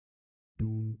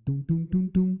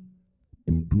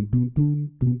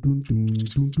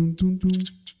guys,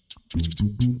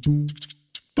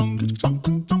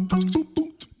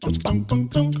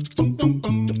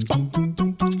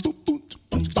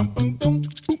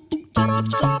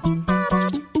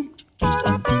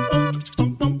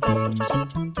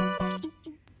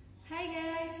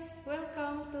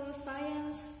 welcome to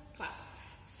science class.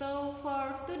 So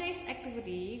for today's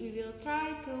activity, we will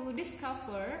try to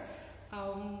discover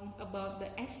about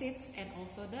the acids and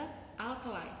also the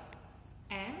alkali.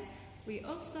 And we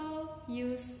also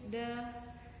use the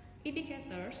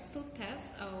indicators to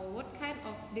test what kind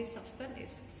of this substance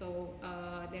is. So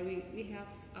there we have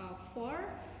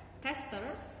 4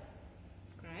 testers,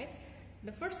 right?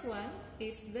 The first one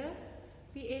is the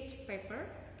pH paper.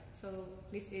 So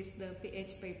this is the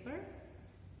pH paper.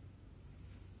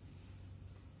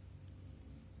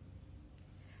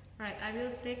 Right, I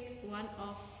will take one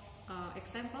of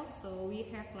example. So we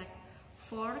have like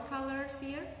 4 colors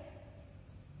here.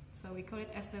 So we call it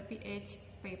as the pH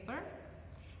paper.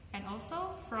 And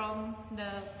also from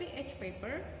the pH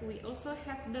paper, we also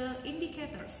have the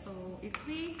indicators. So if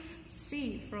we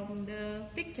see from the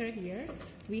picture here,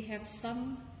 we have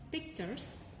some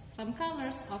pictures, some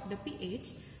colors of the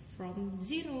pH from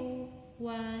 0,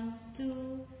 1,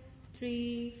 2,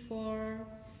 3, 4,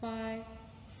 5,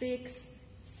 6,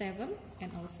 7,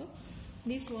 and also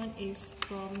this one is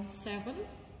from 7,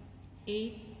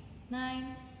 8,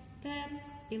 9, 10,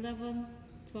 11,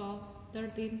 12,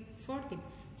 13, 14.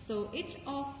 So each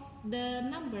of the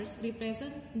numbers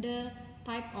represent the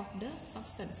type of the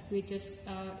substance, which is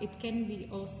it can be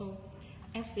also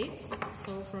acids.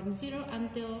 So from 0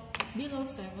 until below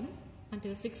 7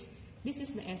 until 6, this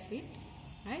is the acid,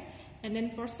 right? And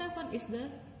then for 7 is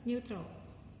the neutral.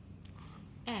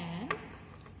 And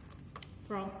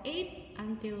from 8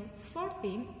 until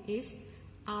 14 is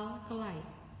alkali.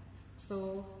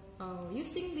 So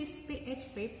using this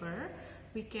pH paper,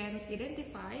 we can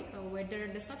identify whether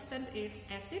the substance is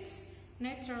acids,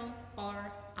 neutral,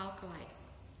 or alkali.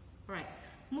 Right.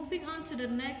 Moving on to the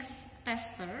next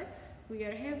tester, we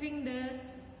are having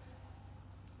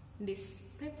this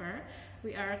paper.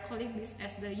 We are calling this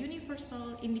as the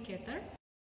universal indicator.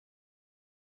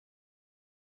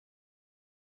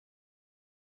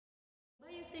 By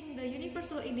using the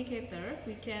universal indicator,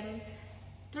 we can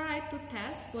try to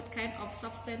test what kind of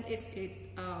substance is it,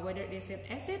 whether it is an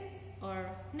acid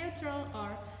or neutral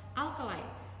or alkali.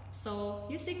 So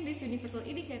using this universal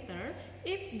indicator,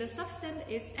 if the substance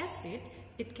is acid,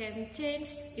 it can change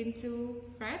into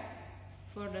red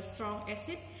for the strong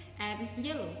acid and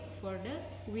yellow for the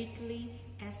weakly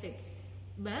acid.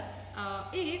 But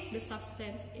if the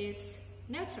substance is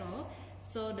neutral,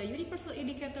 so the universal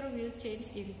indicator will change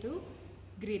into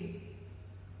green.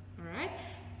 Alright,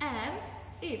 and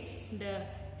if the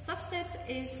substance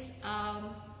is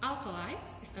alkali,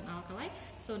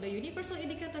 so the universal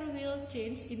indicator will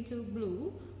change into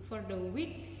blue for the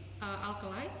weak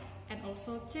alkali, and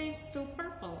also change to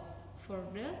purple for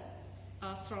the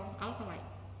strong alkali.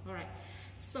 Alright,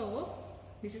 so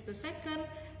this is the second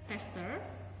tester,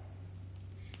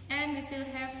 and we still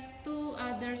have 2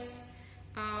 others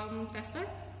tester.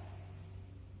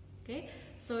 Okay,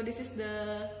 so this is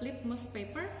the litmus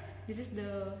paper. This is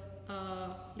the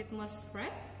litmus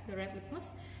red, the red litmus,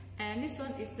 and this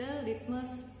one is the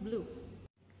litmus blue.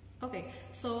 Okay,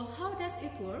 so how does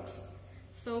it works?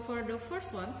 So for the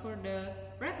first one, for the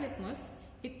red litmus,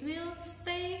 it will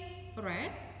stay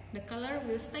red. The color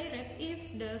will stay red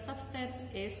if the substance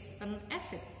is an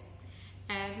acid,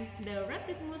 and the red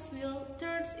litmus will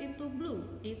turn into blue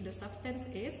if the substance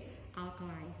is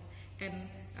alkali. And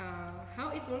how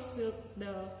it works with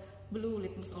the blue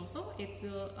litmus also, it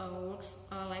will works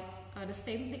like the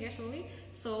same thing actually.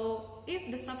 So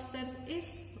if the substance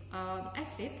is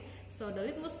acid, so the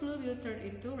litmus blue will turn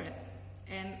into red,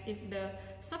 and if the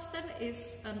substance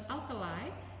is an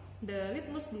alkali, the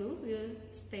litmus blue will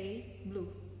stay blue.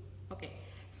 Okay,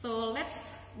 so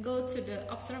let's go to the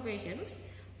observations.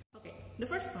 Okay, the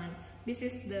first one, this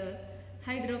is the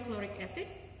hydrochloric acid.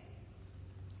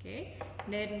 Okay,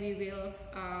 then we will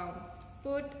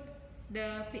put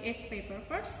the pH paper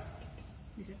first.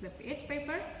 This is the pH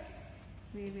paper.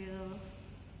 We will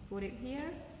put it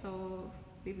here, so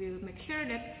we will make sure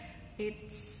that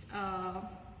it's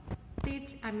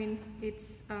reach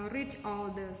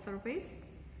all the surface.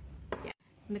 Yeah,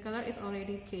 and the color is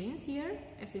already changed here,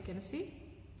 as you can see.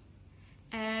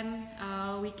 And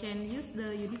we can use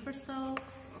the universal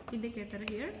indicator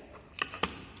here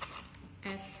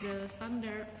as the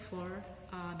standard for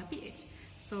the pH.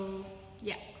 So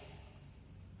yeah,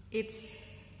 it's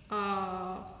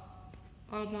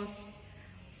almost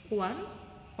 1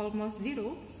 almost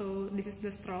 0, so this is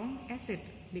the strong acid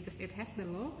because it has the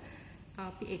low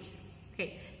pH.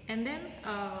 Okay, and then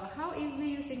how if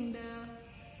we using the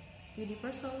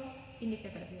universal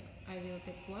indicator here? I will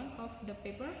take one of the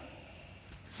paper,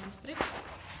 one strip,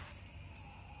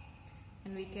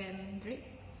 and we can drip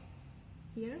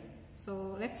here.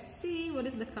 So let's see what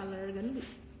is the color gonna be.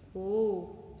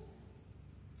 Oh,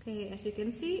 okay, as you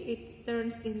can see, it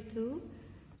turns into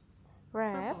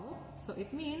red, purple, so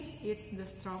it means it's the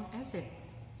strong acid.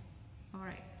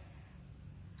 Alright,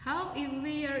 how if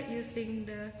we are using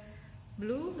the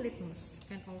blue litmus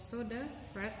and also the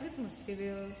red litmus? We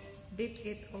will dip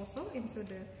it also into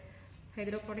the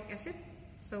hydrochloric acid.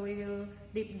 So we will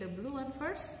dip the blue one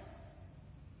first.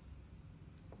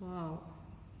 Wow,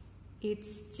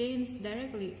 it's changed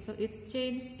directly, so it's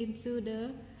changed into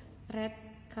the red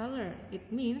color.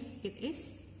 It means it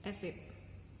is acid.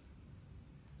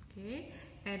 Okay,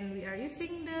 and we are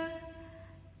using the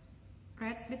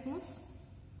red litmus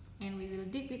and we will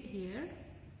dip it here.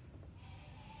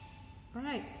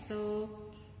 Right,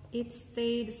 so it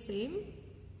stays the same,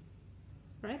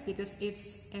 right, because it's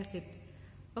acid.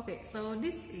 Okay, so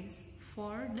this is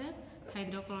for the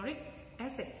hydrochloric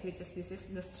acid, which is this is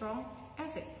the strong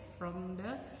acid from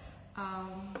the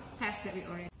test that we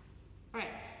already.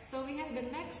 Alright, so we have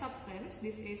the next substance.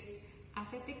 This is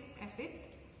acetic acid.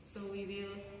 So we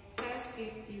will test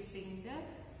it using the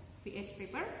pH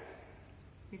paper.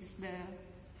 This is the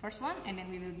first one, and then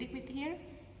we will dip it here,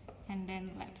 and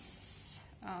then let's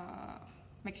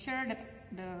make sure that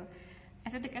the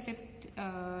acetic acid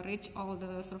reach all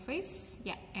the surface.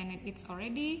 Yeah, and it's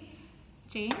already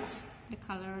changed. The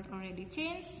color already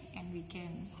changed, and we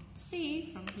can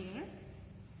see from here.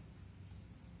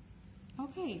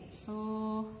 Okay,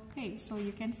 so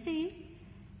you can see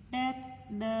that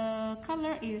the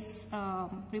color is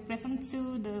represent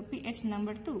to the pH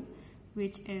number 2,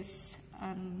 which is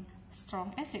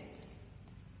strong acid.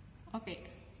 Okay,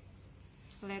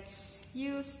 let's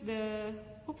use the,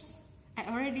 oops,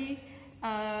 I already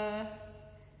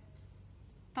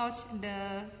touched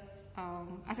the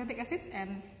acetic acid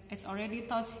and it's already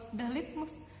touched the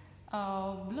litmus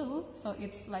blue, so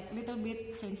it's like a little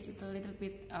bit changed it a little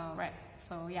bit red.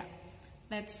 So yeah,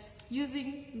 let's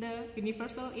using the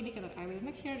universal indicator. I will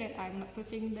make sure that I'm not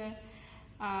touching the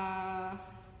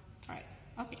right.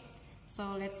 Okay,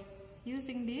 so let's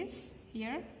using this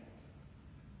here.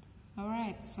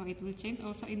 Alright, so it will change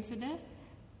also into the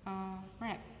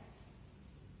red.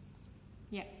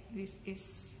 Yeah, this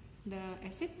is the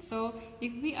acid. So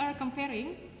if we are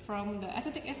comparing from the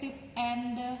acetic acid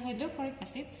and the hydrochloric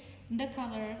acid, the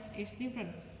colors is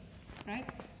different, right?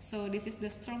 So this is the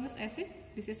strongest acid.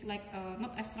 This is like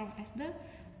not as strong as the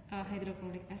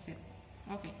hydrochloric acid.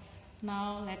 Okay,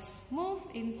 now let's move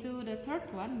into the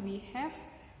third one. We have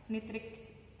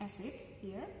nitric acid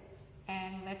here,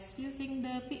 and let's using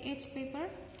the pH paper.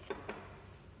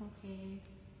 Okay,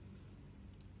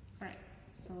 alright,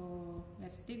 so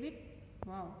let's dip it.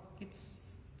 Wow, it's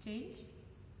changed.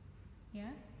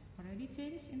 Yeah, it's already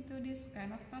changed into this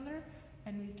kind of color,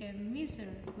 and we can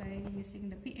measure by using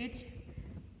the pH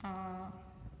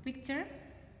picture.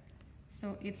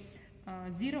 So it's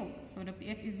 0, so the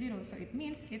pH is 0, so it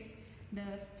means it's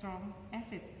the strong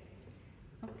acid.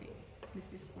 Okay,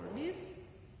 this is for this.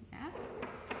 Yeah,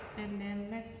 and then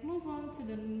let's move on to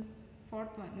the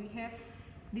fourth one. We have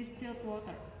distilled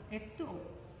water, H2O.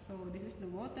 So this is the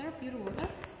water, pure water.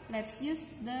 Let's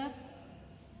use the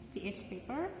pH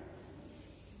paper.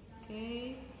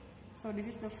 Okay, so this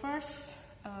is the first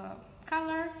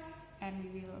color,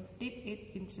 and we will dip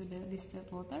it into the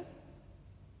distilled water.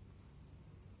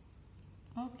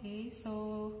 Okay,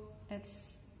 so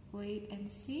let's wait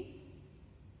and see.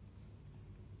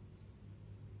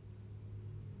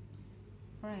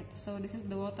 Alright, so this is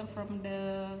the water from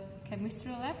the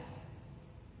chemistry lab,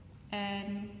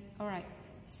 and alright,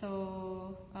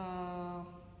 so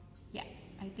yeah,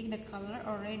 I think the color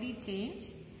already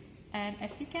changed, and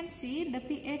as you can see, the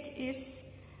pH is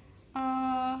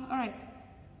alright,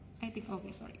 I think,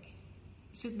 okay, sorry,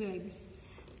 it should be like this.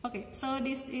 Okay, so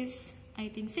this is, I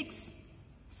think, 6.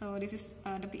 So this is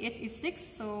the pH is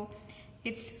 6, so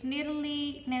it's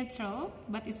nearly neutral,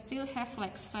 but it still have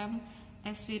like some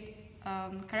acid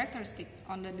characteristic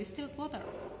on the distilled water.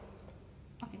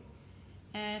 Okay,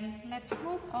 and let's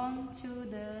move on to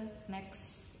the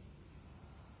next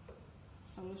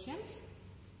solutions.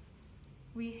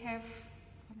 We have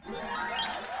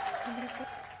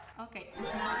okay,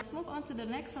 now let's move on to the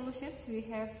next solutions. We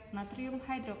have natrium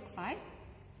hydroxide,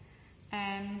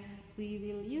 and we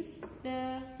will use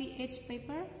the pH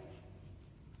paper,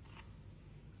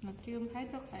 natrium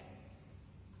hydroxide.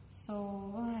 So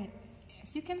alright, as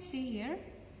As you can see here,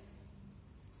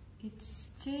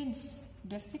 it's changed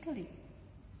drastically.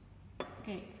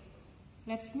 Okay,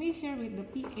 let's measure with the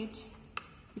pH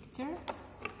picture.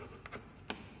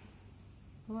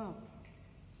 Wow.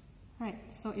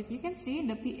 Right, so if you can see,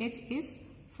 the pH is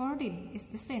 14, it's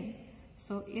the same.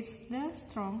 So it's the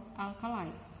strong alkali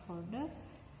for the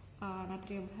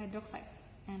natrium hydroxide.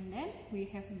 And then we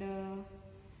have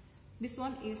this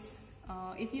one is,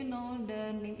 if you know,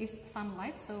 the name is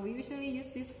sunlight. So we usually use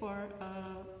this for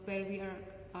where we are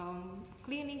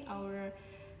cleaning our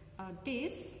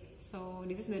dish. So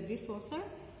this is the dishwasher,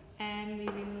 and we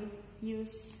will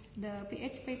use the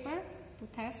pH paper to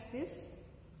test this.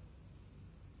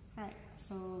 Right,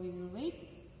 so we will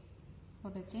wait for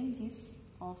the changes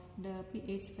of the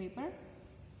pH paper.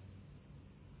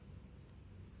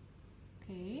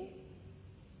 Okay,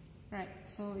 right,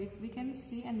 so if we can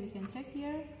see and we can check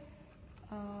here,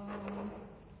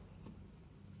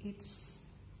 it's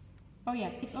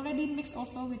already mixed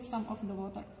also with some of the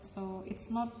water, so it's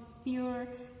not pure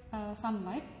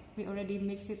sunlight. We already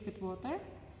mix it with water,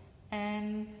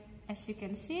 and as you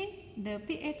can see, the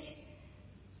pH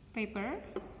paper,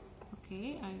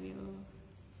 okay, I will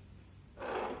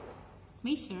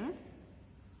measure.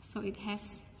 So it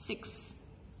has 6.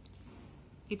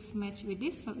 It's matched with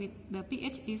this, so the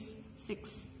pH is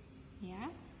 6. Yeah.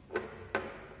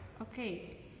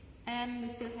 Okay, and we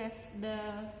still have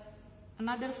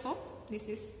another soap. This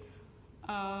is,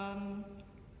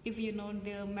 if you know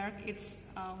the mark, it's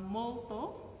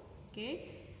Molto. Okay,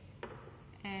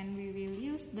 and we will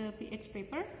use the pH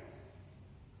paper.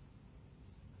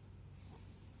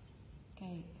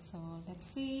 Okay, so let's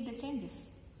see the changes.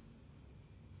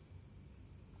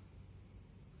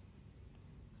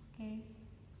 Okay,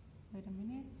 wait a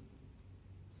minute.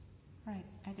 Right,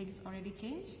 I think it's already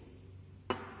changed.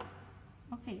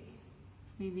 Okay,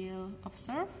 we will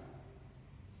observe.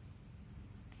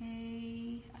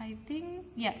 Okay, I think,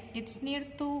 yeah, it's near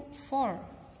to 4.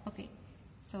 Okay,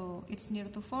 so it's near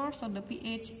to 4, so the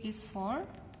pH is 4.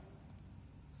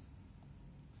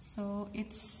 So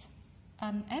it's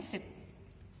an acid.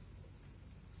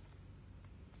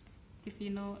 If you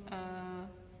know,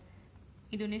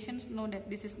 Indonesians know that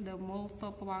this is the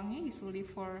Molto Pewangi, usually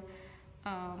for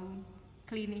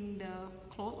cleaning the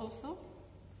clothes also,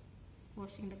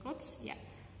 washing the clothes. Yeah.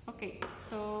 Okay,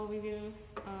 so we will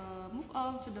move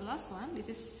on to the last one. This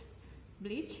is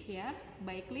bleach, yeah,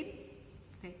 by clean.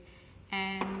 Okay,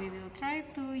 and we will try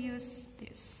to use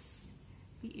this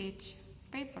pH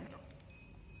paper.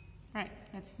 Right,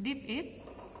 let's dip it.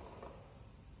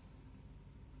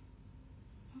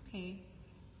 Okay,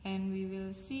 and we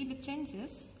will see the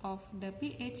changes of the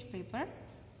pH paper.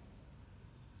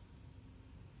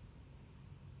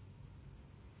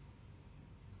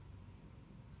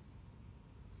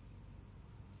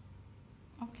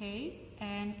 Okay,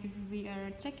 and if we are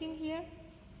checking here,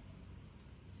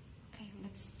 okay,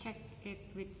 let's check it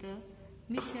with the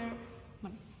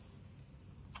measurement.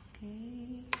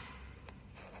 Okay,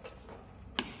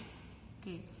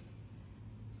 okay,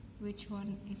 which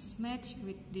one is matched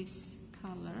with this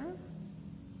color?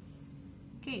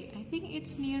 Okay, I think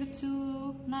it's near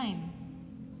to 9.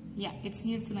 Yeah, it's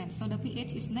near to 9. So the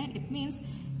pH is 9. It means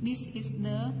this is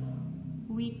the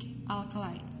weak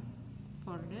alkali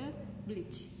for the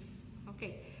bleach.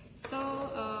 Okay,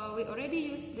 so we already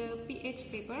used the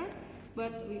pH paper,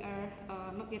 but we are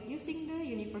not yet using the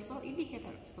universal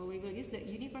indicator. So we will use the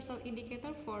universal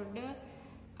indicator for the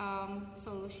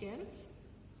solutions.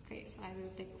 Okay, so I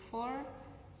will take 4.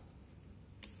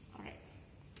 Alright,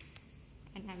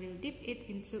 and I will dip it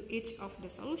into each of the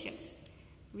solutions.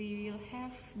 We will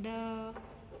have the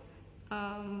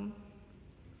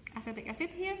acetic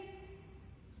acid here.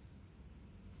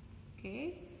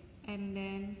 Okay, and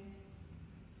then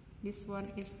this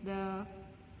one is the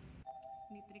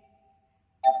nitric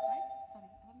oxide. Sorry,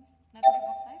 natrium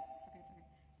oxide. It's okay.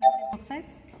 Natrium oxide.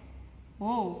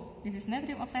 Whoa, this is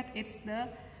natrium oxide. It's the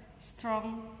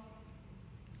strong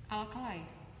alkali.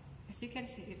 As you can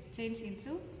see, it changed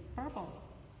into purple.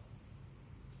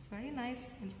 It's very nice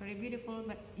and very beautiful,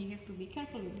 but you have to be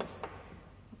careful with this.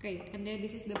 Okay, and then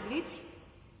this is the bleach.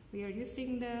 We are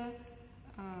using the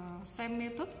same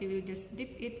method. We will just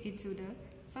dip it into the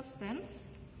substance.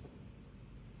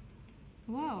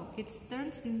 Wow, it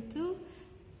turns into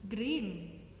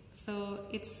green. So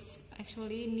it's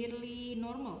actually nearly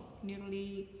normal,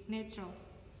 nearly natural.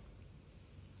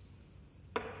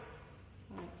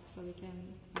 Alright, so we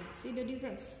can see the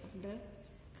difference of the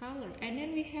color. And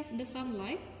then we have the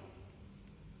sunlight.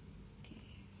 Okay,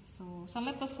 so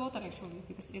sunlight plus water actually,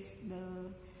 because it's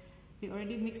we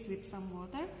already mixed with some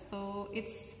water, so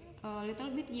it's a little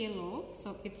bit yellow,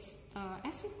 so it's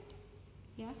acid.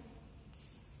 Yeah,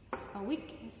 it's a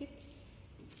weak acid.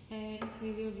 And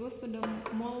we will go to the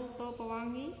molto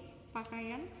pewangi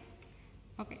pakaian.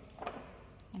 Okay,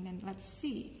 and then let's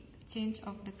see change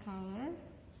of the color.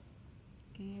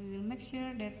 Okay, we will make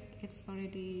sure that it's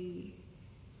already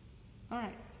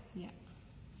alright. Yeah,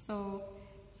 so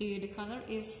the color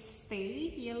is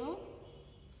stay yellow.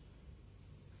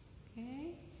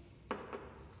 Okay,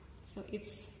 so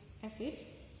it's acid,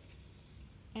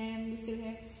 and we still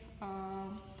have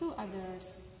two other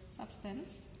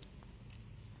substance.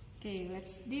 Okay,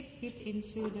 let's dip it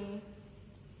into the.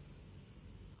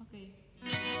 Okay.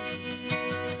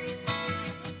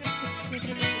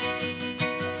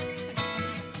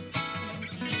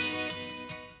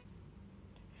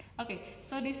 Okay,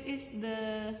 so this is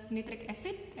the nitric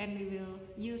acid, and we will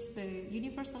use the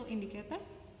universal indicator.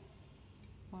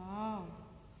 Wow,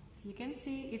 you can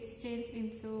see it's changed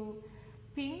into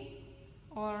pink,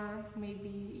 or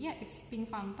maybe, yeah, it's pink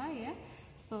Fanta, yeah.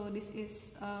 So this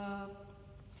is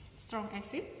strong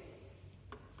acid.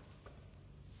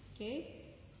 Okay,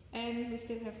 and we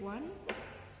still have one.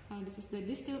 This is the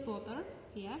distilled water,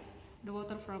 yeah, the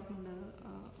water from the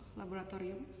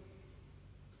laboratorium.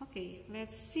 Okay,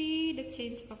 let's see the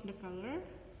change of the color.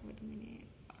 Wait a minute.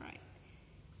 Alright,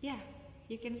 yeah,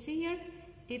 you can see here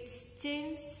it's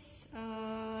changed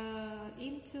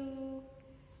into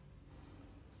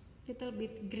little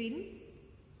bit green,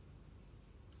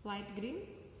 light green.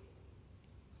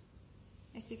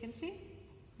 As you can see,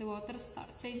 the water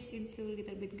change into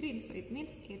little bit green, so it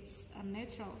means it's a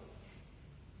natural.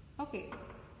 Okay,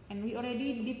 and we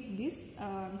already dip this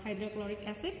hydrochloric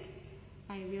acid.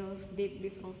 I will dip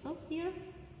this also here.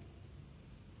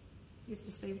 It's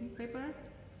the same paper,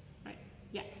 right?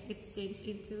 Yeah, it's changed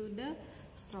into the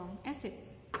strong acid.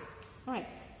 Alright,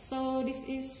 so this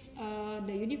is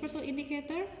the universal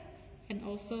indicator and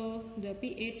also the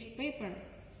pH paper,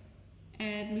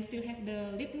 and we still have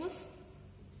the litmus.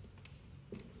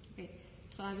 Okay,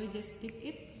 so I will just dip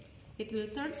it. It will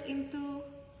turn into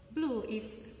blue if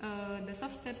the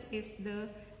substance is the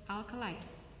alkali.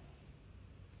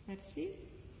 Let's see.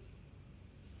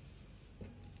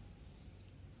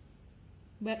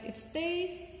 But it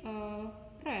stay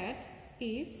red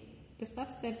if the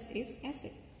substance is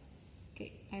acid.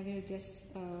 Okay, I will just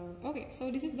okay,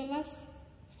 so this is the last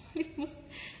litmus,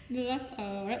 the last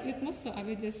red litmus, so I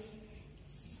will just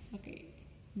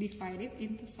divide it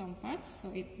into some parts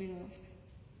so it will,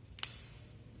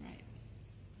 right,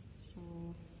 so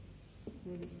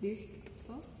we'll use this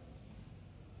also.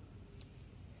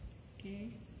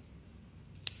 Okay,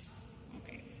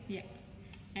 yeah,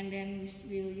 and then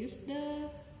we'll use the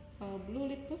blue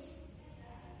litmus.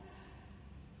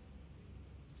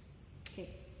 Okay,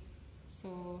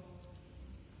 so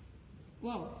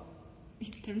wow,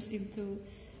 it turns into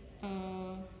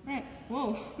red.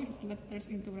 Whoa, it turns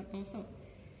into red also.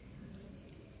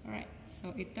 Alright,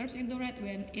 so it turns into red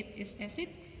when it is acid,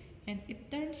 and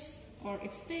it turns or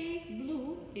it stays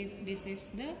blue if this is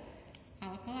the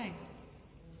alkali.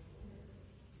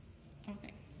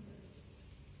 Okay.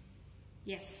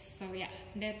 Yes, so yeah,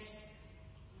 that's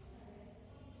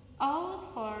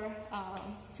all for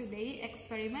today's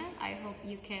experiment. I hope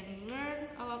you can learn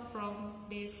a lot from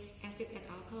this acid and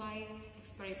alkali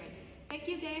experiment. Thank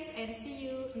you guys, and see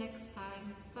you next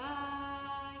time.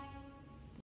 Bye!